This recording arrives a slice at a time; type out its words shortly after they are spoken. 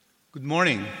Good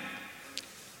morning.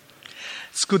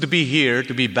 It's good to be here,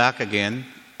 to be back again,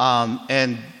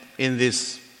 and in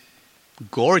this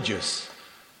gorgeous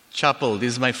chapel.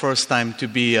 This is my first time to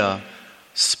be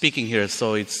speaking here,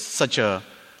 so it's such a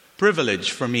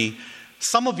privilege for me.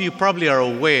 Some of you probably are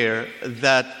aware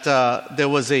that there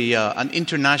was an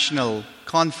international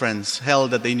conference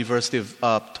held at the University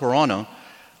of Toronto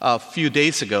a few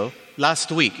days ago,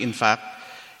 last week in fact,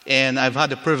 and I've had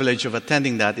the privilege of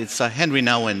attending that. It's a Henry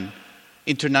Nouwen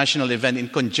international event in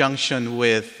conjunction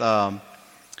with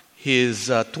his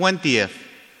 20th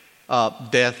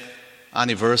death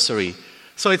anniversary.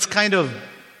 So it's kind of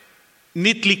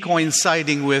neatly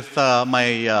coinciding with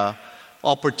my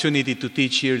opportunity to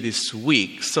teach here this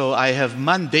week. So I have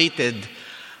mandated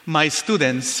my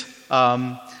students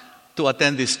to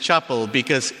attend this chapel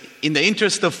because in the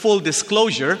interest of full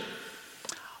disclosure,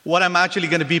 what I'm actually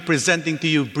going to be presenting to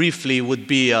you briefly would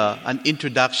be an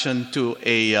introduction to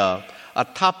a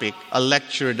topic, a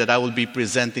lecture that I will be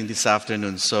presenting this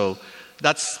afternoon. So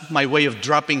that's my way of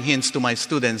dropping hints to my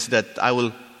students that I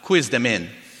will quiz them in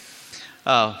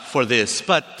for this.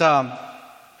 But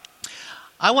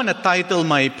I want to title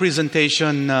my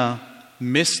presentation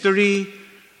Mystery,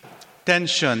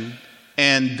 Tension,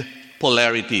 and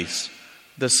Polarities,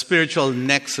 the spiritual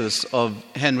nexus of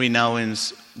Henry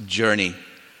Nouwen's journey.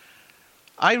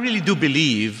 I really do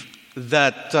believe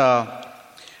that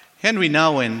Henry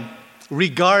Nouwen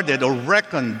regarded or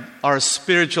reckoned our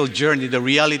spiritual journey, the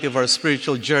reality of our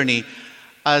spiritual journey,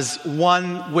 as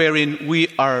one wherein we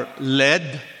are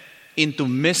led into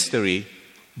mystery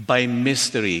by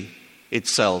mystery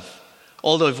itself.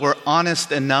 Although if we're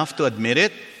honest enough to admit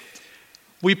it,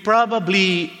 we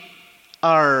probably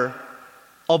are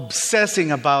obsessing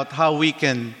about how we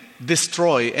can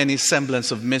destroy any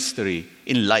semblance of mystery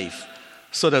in life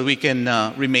so that we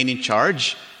can remain in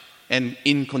charge and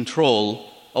in control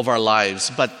of our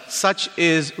lives. But such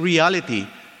is reality.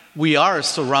 We are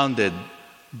surrounded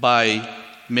by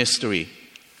mystery.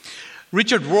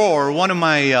 Richard Rohr, one of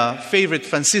my favorite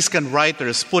Franciscan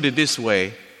writers, put it this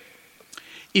way: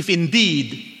 if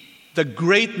indeed the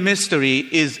great mystery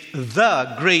is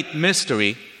the great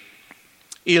mystery,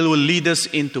 it will lead us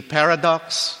into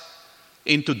paradox,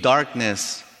 into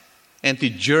darkness, and to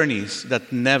journeys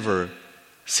that never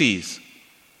cease.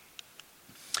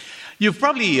 You've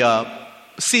probably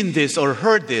seen this or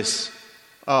heard this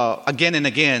again and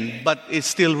again, but it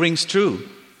still rings true.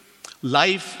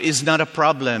 Life is not a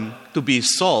problem to be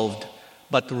solved,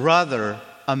 but rather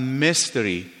a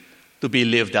mystery to be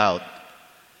lived out.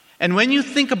 And when you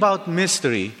think about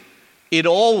mystery, it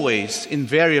always,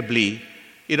 invariably,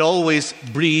 it always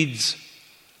breeds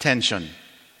tension.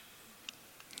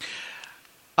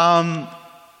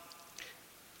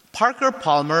 Parker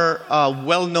Palmer, a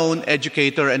well-known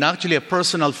educator and actually a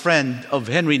personal friend of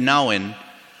Henry Nouwen,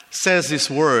 says these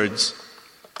words: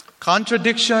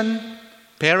 contradiction,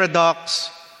 paradox,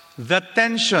 the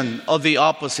tension of the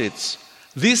opposites,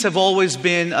 these have always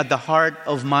been at the heart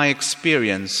of my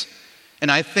experience,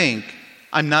 and I think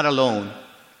I'm not alone.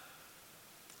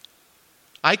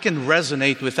 I can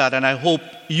resonate with that, and I hope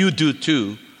you do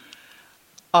too.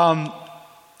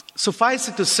 Suffice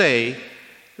it to say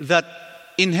that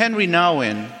in Henry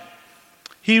Nouwen,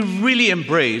 he really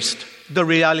embraced the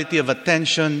reality of a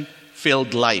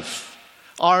tension-filled life.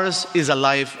 Ours is a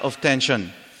life of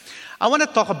tension. I want to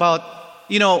talk about,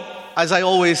 as I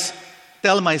always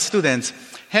tell my students,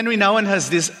 Henry Nouwen has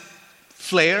this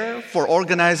flair for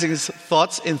organizing his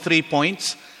thoughts in 3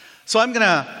 points. So I'm going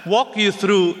to walk you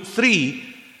through 3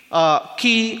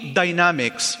 key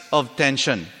dynamics of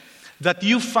tension that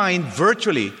you find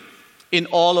virtually in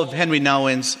all of Henry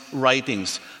Nouwen's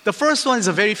writings. The first one is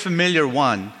a very familiar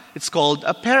one. It's called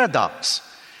a paradox.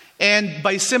 And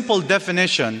by simple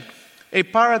definition, a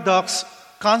paradox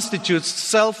constitutes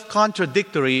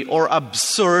self-contradictory or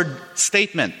absurd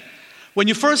statement. When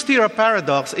you first hear a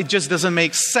paradox, it just doesn't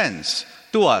make sense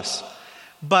to us.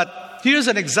 But here's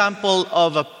an example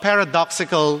of a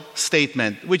paradoxical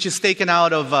statement, which is taken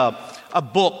out of a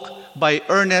book by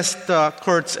Ernest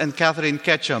Kurtz and Catherine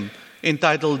Ketchum,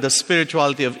 entitled The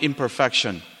Spirituality of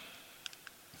Imperfection.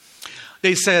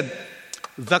 They said,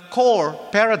 the core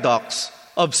paradox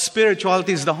of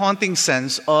spirituality is the haunting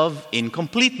sense of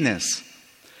incompleteness.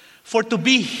 For to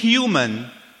be human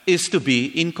is to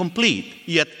be incomplete,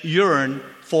 yet yearn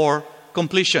for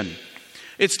completion.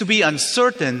 It's to be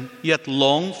uncertain, yet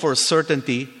long for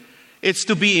certainty. It's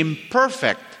to be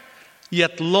imperfect,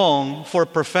 yet long for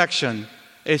perfection.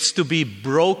 It's to be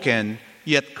broken,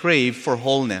 yet crave for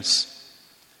wholeness.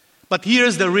 But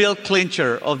here's the real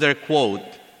clincher of their quote.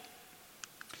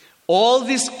 All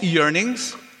these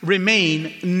yearnings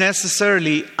remain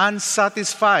necessarily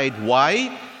unsatisfied.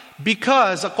 Why?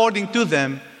 Because, according to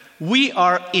them, we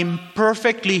are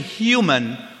imperfectly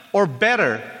human, or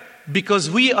better, because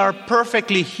we are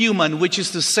perfectly human, which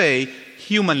is to say,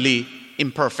 humanly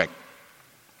imperfect.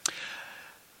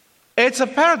 It's a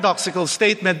paradoxical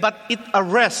statement, but it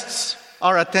arrests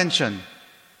our attention,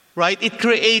 right? It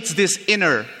creates this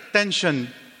inner tension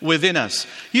within us.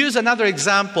 Here's another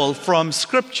example from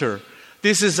Scripture.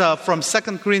 This is from 2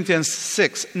 Corinthians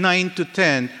 6, 9 to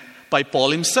 10 by Paul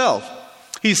himself.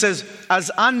 He says, as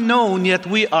unknown yet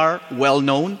we are well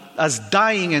known, as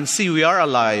dying and see we are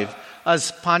alive,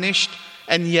 as punished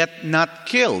and yet not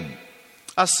killed,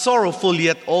 as sorrowful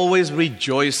yet always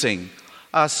rejoicing,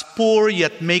 as poor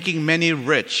yet making many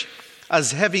rich,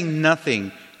 as having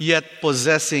nothing yet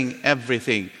possessing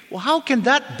everything. Well, how can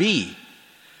that be?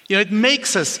 It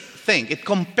makes us think. It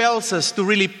compels us to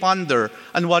really ponder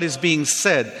on what is being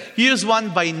said. Here's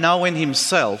one by Nouwen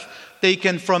himself,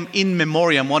 taken from In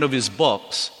Memoriam, one of his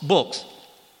books.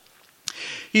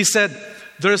 He said,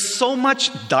 there's so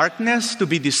much darkness to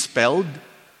be dispelled,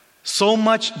 so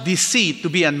much deceit to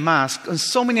be unmasked, and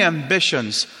so many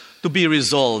ambitions to be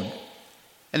resolved.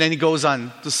 And then he goes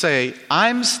on to say,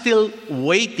 I'm still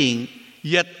waiting,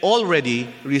 yet already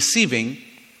receiving,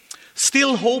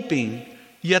 still hoping,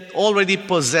 yet already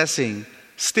possessing,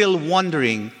 still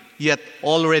wondering, yet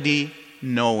already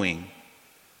knowing.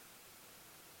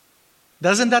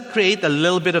 Doesn't that create a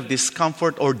little bit of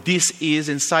discomfort or dis-ease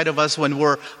inside of us when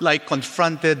we're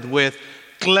confronted with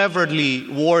cleverly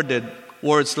worded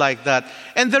words like that?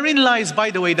 And therein lies, by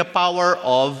the way, the power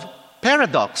of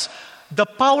paradox. The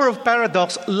power of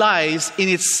paradox lies in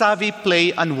its savvy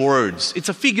play on words. It's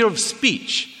a figure of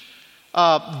speech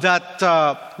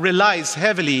that relies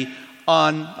heavily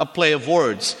on a play of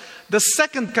words. The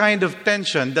second kind of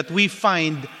tension that we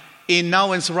find in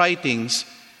Nouwen's writings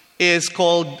is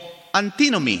called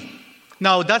antinomy.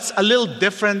 Now, that's a little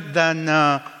different than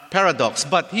paradox,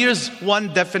 but here's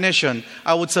one definition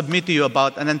I would submit to you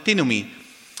about an antinomy.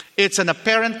 It's an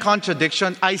apparent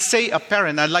contradiction. I say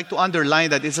apparent, I'd like to underline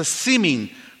that it's a seeming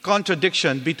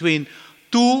contradiction between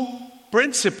two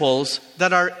principles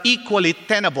that are equally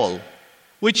tenable,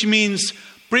 which means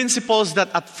principles that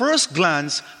at first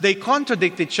glance, they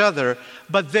contradict each other,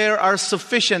 but there are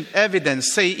sufficient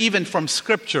evidence, say even from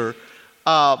Scripture,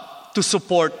 to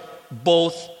support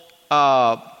both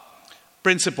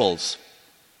principles.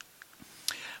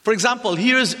 For example,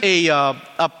 here's a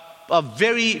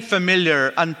very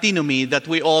familiar antinomy that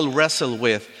we all wrestle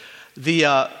with.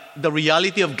 The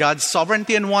reality of God's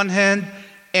sovereignty on one hand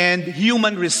and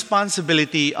human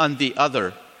responsibility on the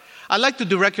other. I'd like to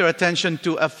direct your attention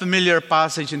to a familiar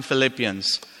passage in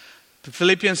Philippians.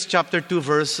 Philippians chapter 2,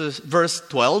 verse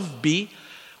 12b.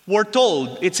 We're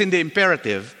told it's in the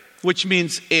imperative, which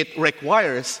means it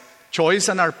requires choice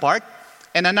on our part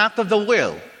and an act of the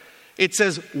will. It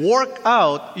says, work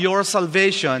out your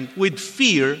salvation with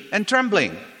fear and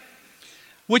trembling,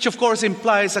 which of course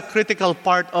implies a critical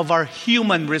part of our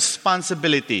human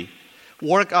responsibility.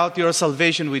 Work out your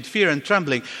salvation with fear and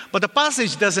trembling. But the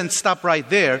passage doesn't stop right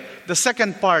there. The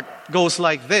second part goes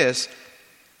like this.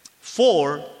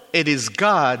 For it is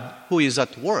God who is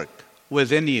at work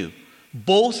within you,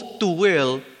 both to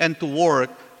will and to work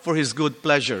for His good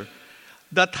pleasure.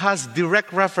 That has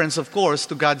direct reference, of course,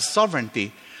 to God's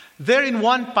sovereignty. There in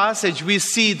one passage, we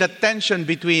see the tension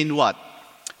between what?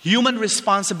 Human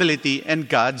responsibility and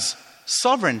God's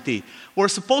sovereignty. We're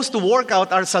supposed to work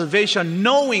out our salvation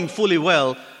knowing fully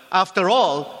well, after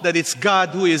all, that it's God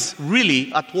who is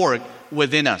really at work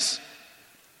within us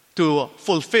to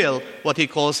fulfill what He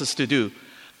calls us to do.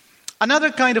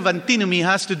 Another kind of antinomy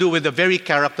has to do with the very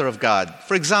character of God.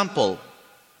 For example,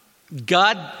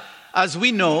 God, as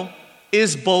we know,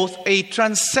 is both a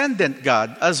transcendent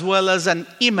God as well as an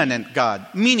immanent God.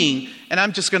 Meaning, and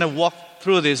I'm just going to walk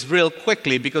through this real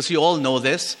quickly because you all know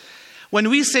this. When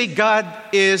we say God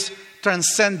is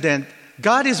transcendent,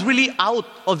 God is really out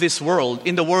of this world,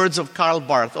 in the words of Karl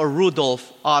Barth or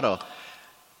Rudolf Otto.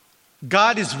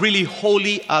 God is really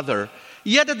wholly other.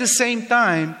 Yet at the same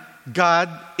time, God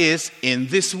is in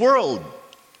this world.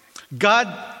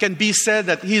 God can be said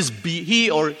that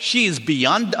he or she is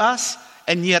beyond us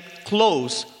and yet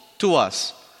close to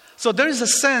us. So there is a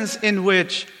sense in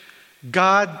which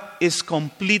God is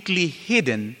completely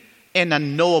hidden and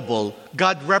unknowable.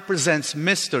 God represents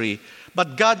mystery,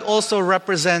 but God also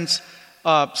represents,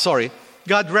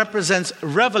 God represents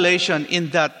revelation in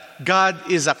that God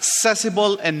is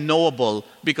accessible and knowable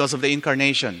because of the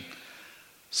incarnation.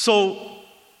 So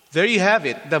there you have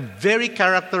it. The very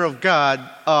character of God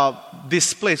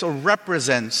displays or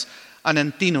represents an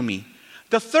antinomy.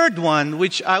 The third one,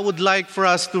 which I would like for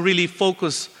us to really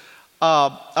focus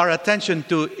our attention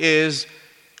to, is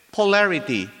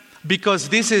polarity, because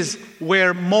this is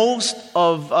where most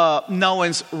of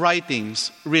Nouwen's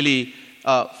writings really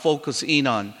focus in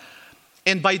on.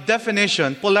 And by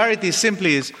definition, polarity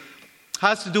simply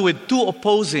has to do with two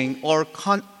opposing or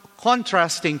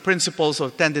contrasting principles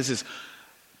or tendencies,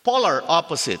 polar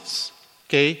opposites,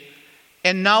 okay?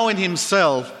 And Nouwen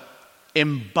himself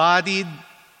embodied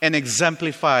and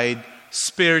exemplified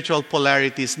spiritual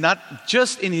polarities, not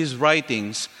just in his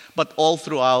writings, but all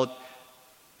throughout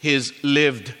his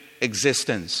lived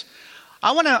existence.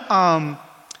 I want to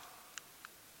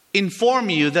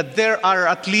inform you that there are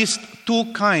at least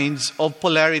two kinds of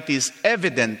polarities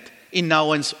evident in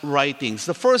Nouwen's writings.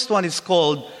 The first one is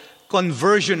called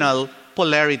conversional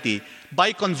polarity.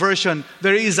 By conversion,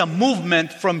 there is a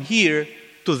movement from here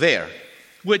to there,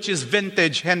 which is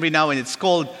vintage Henry Nouwen. It's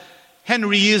called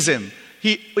Henryism.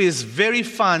 He is very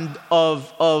fond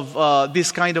of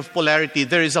this kind of polarity.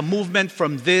 There is a movement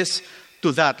from this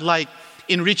to that. Like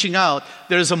in reaching out,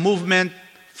 there is a movement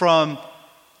from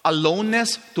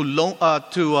aloneness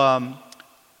to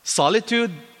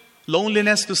solitude,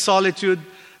 loneliness to solitude.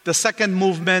 The second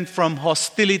movement from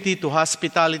hostility to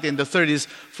hospitality. And the third is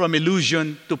from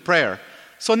illusion to prayer.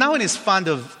 So Nouwen is fond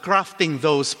of crafting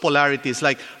those polarities,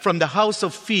 like from the house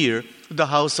of fear to the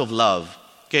house of love.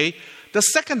 Okay? The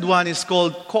second one is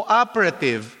called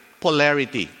cooperative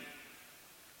polarity,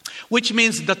 which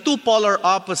means the two polar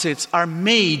opposites are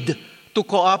made to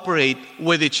cooperate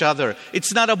with each other.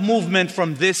 It's not a movement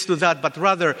from this to that, but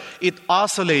rather it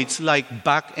oscillates like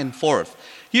back and forth.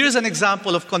 Here's an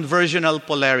example of conversional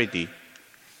polarity,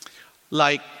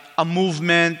 like a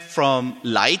movement from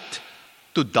light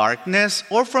to darkness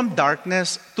or from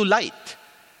darkness to light.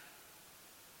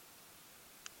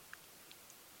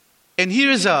 And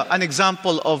here's an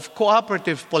example of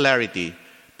cooperative polarity.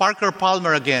 Parker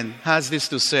Palmer again has this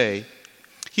to say.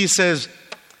 He says,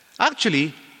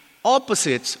 actually,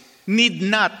 opposites need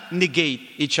not negate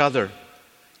each other.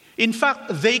 In fact,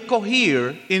 they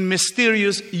cohere in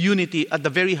mysterious unity at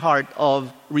the very heart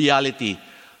of reality.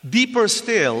 Deeper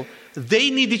still,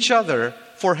 they need each other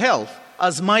for health,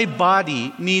 as my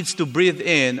body needs to breathe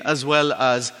in as well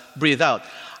as breathe out.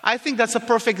 I think that's a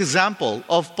perfect example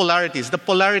of polarities. The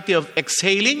polarity of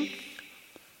exhaling,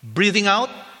 breathing out,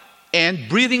 and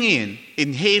breathing in,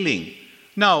 inhaling.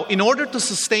 Now, in order to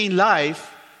sustain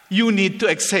life, you need to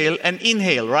exhale and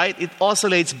inhale, right? It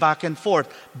oscillates back and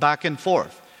forth, back and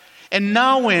forth. And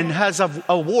Nouwen has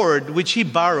a word which he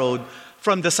borrowed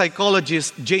from the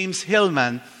psychologist James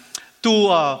Hillman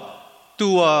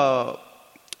to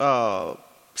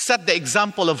set the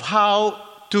example of how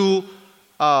to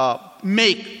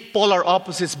make polar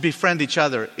opposites befriend each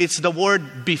other. It's the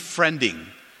word befriending,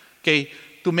 okay,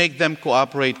 to make them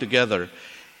cooperate together.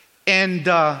 And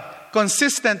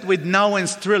consistent with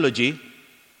Nouwen's trilogy,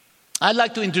 I'd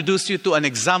like to introduce you to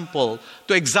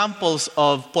examples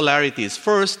of polarities.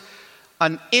 First,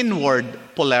 an inward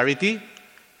polarity.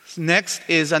 Next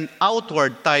is an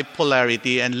outward type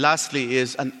polarity. And lastly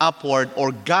is an upward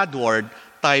or Godward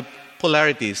type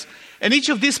polarities. And each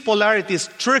of these polarities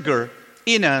trigger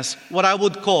in us what I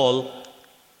would call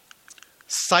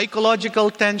psychological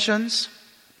tensions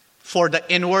for the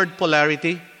inward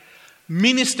polarity,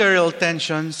 ministerial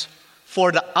tensions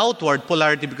for the outward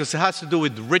polarity, because it has to do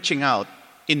with reaching out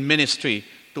in ministry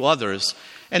to others.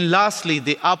 And lastly,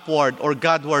 the upward or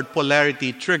Godward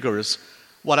polarity triggers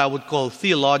what I would call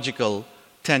theological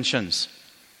tensions.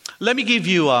 Let me give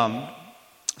you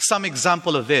some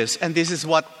example of this, and this is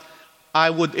what I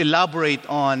would elaborate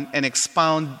on and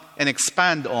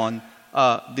expand on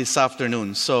this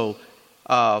afternoon. So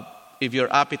if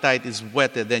your appetite is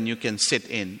whetted, then you can sit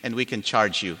in and we can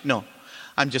charge you. No,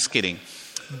 I'm just kidding.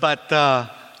 But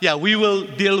we will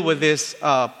deal with these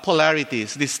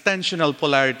polarities, these tensional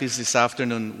polarities this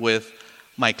afternoon with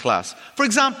my class. For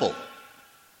example,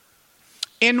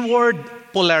 inward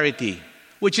polarity,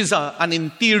 which is an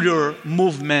interior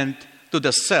movement to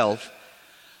the self.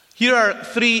 Here are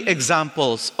three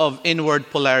examples of inward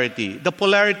polarity. The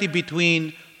polarity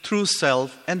between true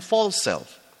self and false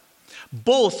self.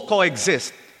 Both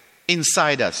coexist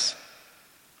inside us,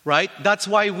 right? That's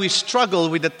why we struggle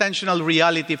with the tensional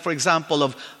reality, for example,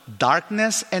 of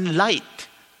darkness and light.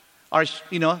 Our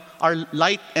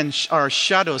light and our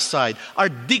shadow side, our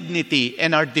dignity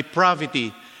and our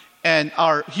depravity, and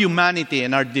our humanity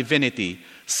and our divinity.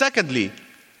 Secondly,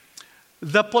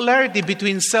 the polarity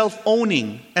between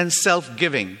self-owning and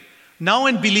self-giving.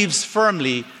 Nouwen believes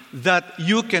firmly that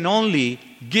you can only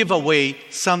give away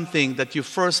something that you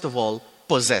first of all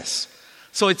possess.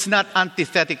 So it's not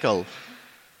antithetical.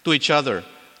 to each other.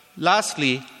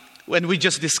 Lastly, when we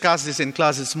just discussed this in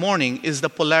class this morning, is the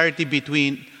polarity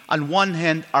between, on one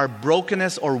hand, our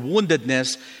brokenness or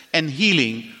woundedness and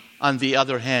healing on the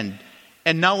other hand.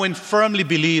 And now we firmly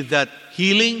believe that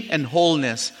healing and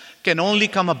wholeness can only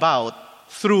come about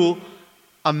through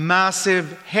a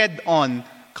massive head-on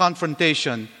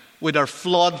confrontation with our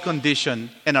flawed condition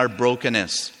and our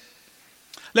brokenness.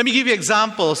 Let me give you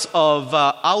examples of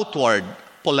outward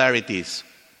polarities,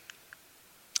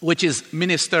 which is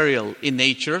ministerial in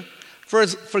nature. For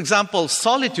example,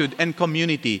 solitude and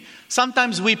community.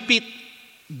 Sometimes we pit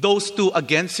those two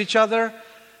against each other,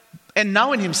 and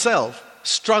now in himself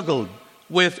struggled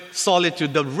with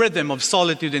solitude, the rhythm of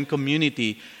solitude and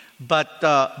community, but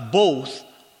both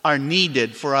are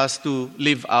needed for us to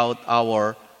live out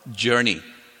our journey.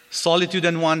 Solitude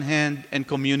on one hand and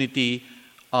community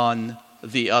on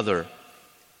the other.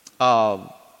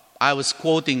 I was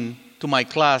quoting to my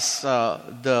class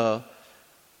the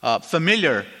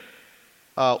familiar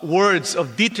words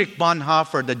of Dietrich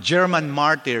Bonhoeffer, the German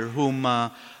martyr, whom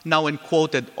now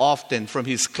quoted often from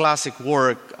his classic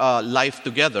work, Life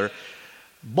Together.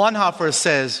 Bonhoeffer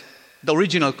says, the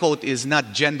original quote is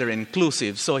not gender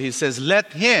inclusive, so he says,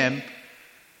 "Let him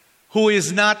who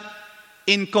is not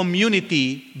in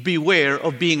community beware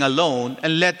of being alone,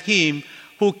 and let him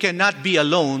who cannot be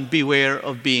alone beware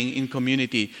of being in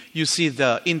community." You see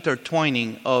the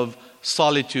intertwining of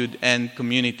solitude and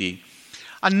community.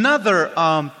 Another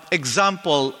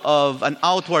example of an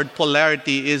outward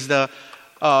polarity is the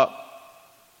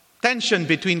tension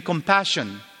between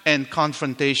compassion and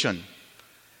confrontation.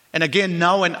 And again,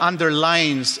 now it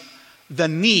underlines the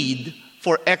need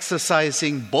for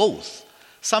exercising both.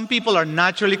 Some people are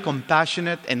naturally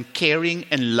compassionate and caring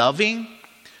and loving,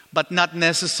 but not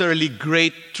necessarily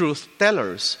great truth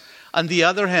tellers. On the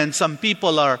other hand, some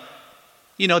people are,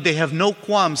 they have no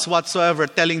qualms whatsoever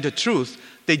telling the truth.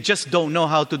 They just don't know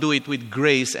how to do it with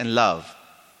grace and love.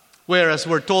 Whereas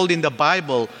we're told in the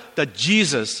Bible that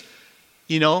Jesus,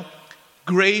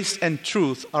 grace and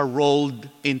truth are rolled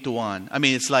into one. I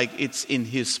mean, it's like it's in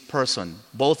his person,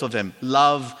 both of them,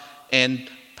 love and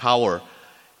power.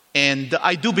 And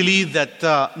I do believe that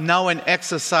now an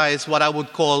exercise what I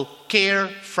would call care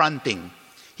fronting.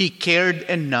 He cared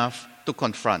enough to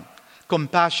confront.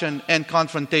 Compassion and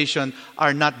confrontation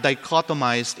are not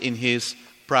dichotomized in his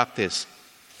practice.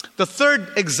 The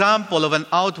third example of an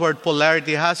outward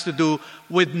polarity has to do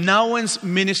with Nouwen's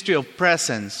ministry of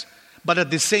presence, but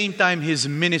at the same time his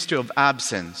ministry of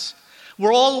absence.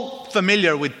 We're all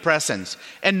familiar with presence,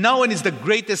 and Nouwen is the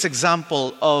greatest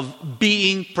example of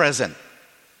being present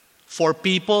for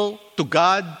people, to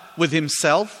God, with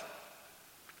himself.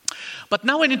 But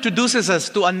Nouwen introduces us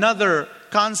to another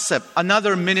concept,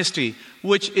 another ministry,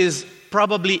 which is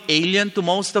probably alien to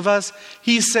most of us.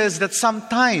 He says that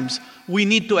sometimes we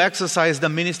need to exercise the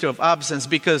ministry of absence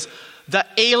because the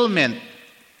ailment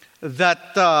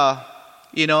that,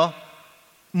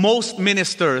 most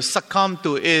ministers succumb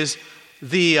to is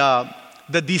the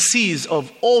disease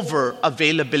of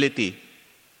over-availability.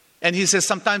 And he says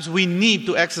sometimes we need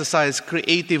to exercise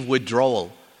creative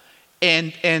withdrawal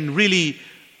and really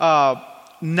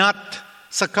not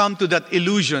succumb to that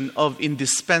illusion of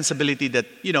indispensability that,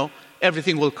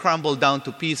 everything will crumble down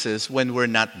to pieces when we're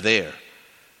not there.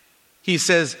 He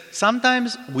says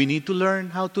sometimes we need to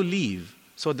learn how to leave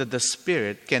so that the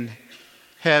Spirit can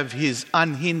have his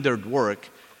unhindered work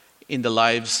in the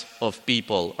lives of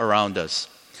people around us.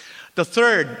 The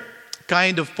third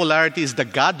kind of polarity is the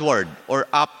Godward or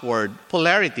upward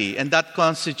polarity, and that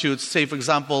constitutes, say for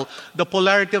example, the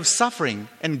polarity of suffering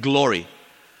and glory.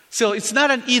 So it's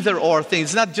not an either-or thing.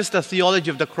 It's not just a theology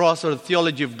of the cross or a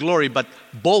theology of glory, but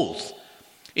both.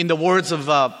 In the words of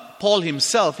Paul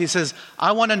himself, he says,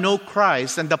 I want to know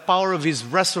Christ and the power of his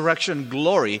resurrection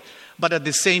glory, but at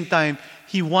the same time,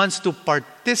 he wants to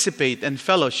participate and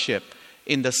fellowship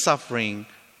in the suffering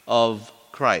of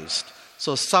Christ.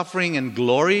 So suffering and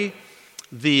glory,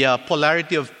 the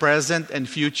polarity of present and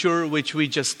future, which we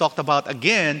just talked about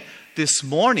again this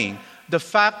morning, the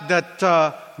fact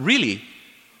that really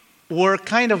we're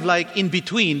kind of like in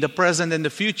between the present and the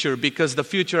future because the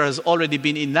future has already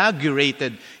been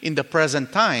inaugurated in the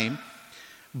present time,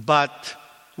 but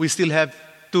we still have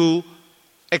to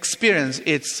experience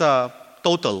its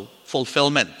total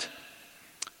fulfillment.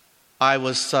 I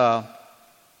was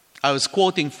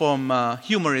quoting from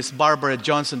humorist Barbara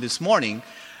Johnson this morning,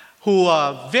 who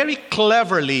very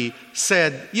cleverly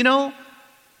said,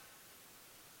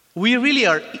 we really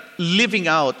are living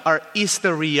out our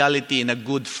Easter reality in a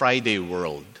Good Friday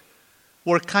world.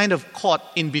 We're kind of caught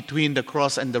in between the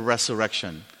cross and the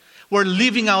resurrection. We're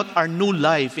living out our new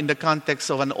life in the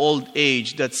context of an old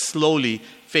age that's slowly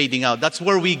fading out. That's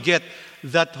where we get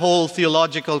that whole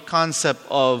theological concept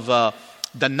of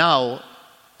the now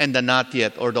and the not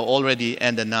yet, or the already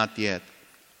and the not yet.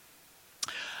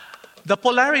 The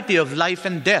polarity of life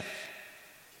and death.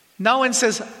 Now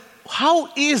says, how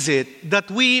is it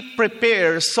that we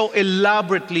prepare so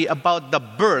elaborately about the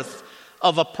birth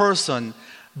of a person,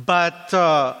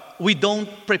 but we don't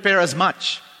prepare as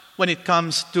much when it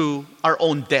comes to our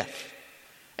own death?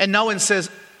 And now says,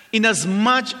 in as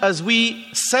much as we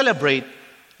celebrate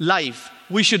life,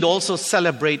 we should also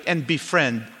celebrate and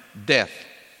befriend death.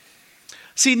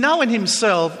 See, Nouwen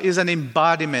himself is an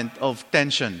embodiment of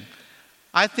tension.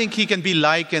 I think he can be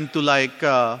likened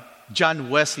to John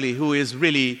Wesley, who is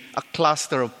really a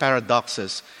cluster of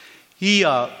paradoxes. He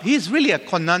is really a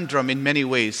conundrum in many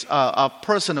ways, a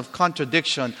person of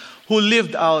contradiction who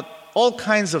lived out all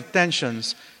kinds of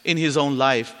tensions in his own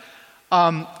life.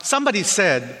 Somebody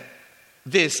said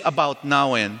this about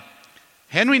Nouwen.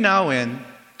 Henry Nouwen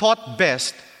taught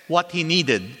best what he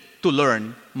needed to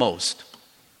learn most.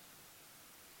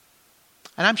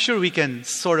 And I'm sure we can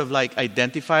sort of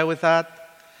identify with that.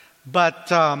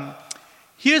 But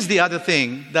here's the other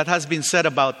thing that has been said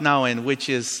about Nouwen, which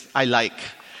is I like.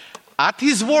 At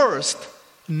his worst,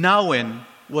 Nouwen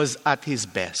was at his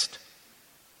best.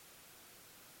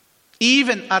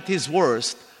 Even at his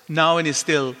worst, Nouwen is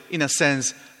still, in a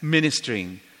sense,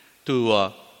 ministering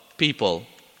to people.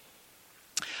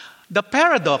 The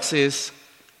paradox is,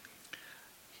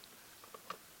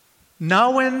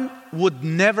 Nouwen would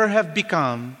never have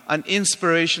become an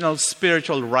inspirational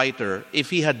spiritual writer if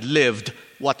he had lived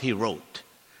what he wrote.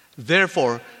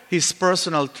 Therefore, his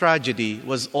personal tragedy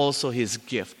was also his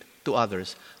gift to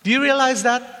others. Do you realize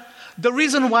that? The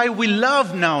reason why we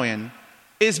love Nouwen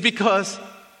is because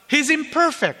he's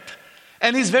imperfect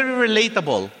and he's very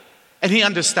relatable and he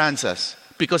understands us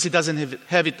because he doesn't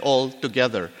have it all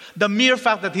together. The mere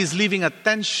fact that he's living a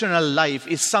tensional life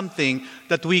is something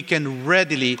that we can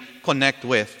readily connect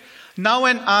with.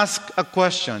 Nouwen asked a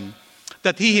question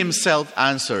that he himself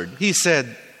answered. He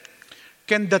said,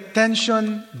 can the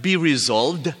tension be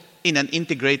resolved in an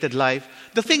integrated life?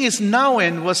 The thing is,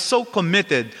 Nouwen was so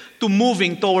committed to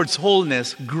moving towards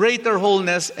wholeness, greater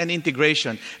wholeness and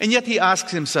integration. And yet he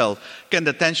asks himself, can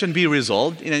the tension be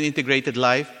resolved in an integrated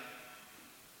life?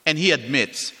 And he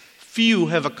admits, few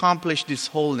have accomplished this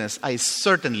wholeness. I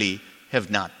certainly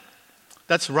have not.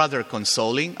 That's rather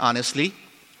consoling, honestly.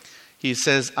 He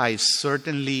says, I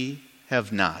certainly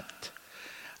have not.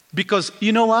 Because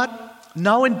you know what?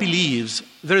 Nouwen believes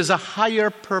there is a higher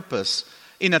purpose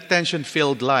in a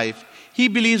tension-filled life. He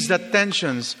believes that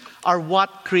tensions are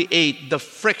what create the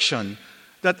friction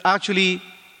that actually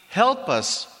help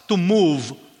us to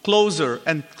move closer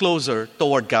and closer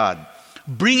toward God,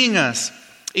 bringing us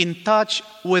in touch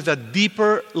with a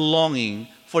deeper longing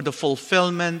for the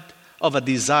fulfillment of a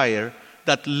desire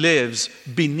that lives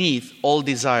beneath all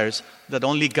desires that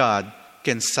only God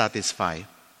can satisfy.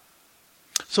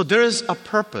 So there is a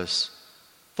purpose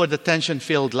for the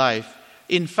tension-filled life.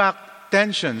 In fact,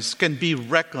 tensions can be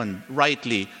reckoned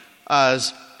rightly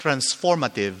as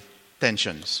transformative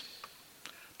tensions.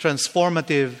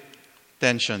 Transformative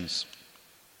tensions.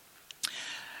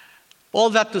 All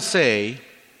that to say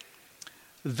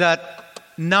that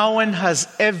Nouwen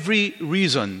has every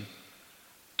reason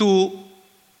to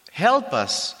help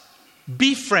us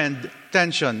befriend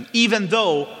tension, even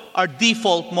though our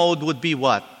default mode would be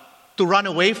what? To run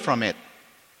away from it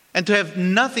and to have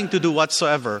nothing to do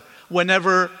whatsoever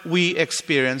whenever we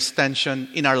experience tension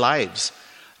in our lives.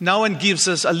 Nouwen gives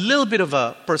us a little bit of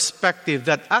a perspective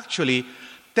that actually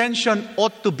tension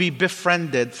ought to be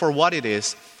befriended for what it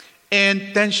is,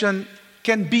 and tension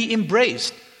can be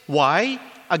embraced. Why?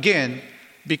 Again,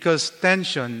 because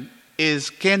tension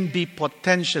can be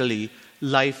potentially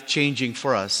life-changing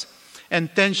for us.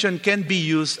 And tension can be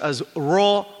used as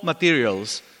raw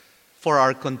materials for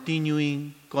our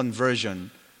continuing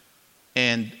conversion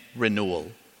and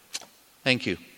renewal. Thank you.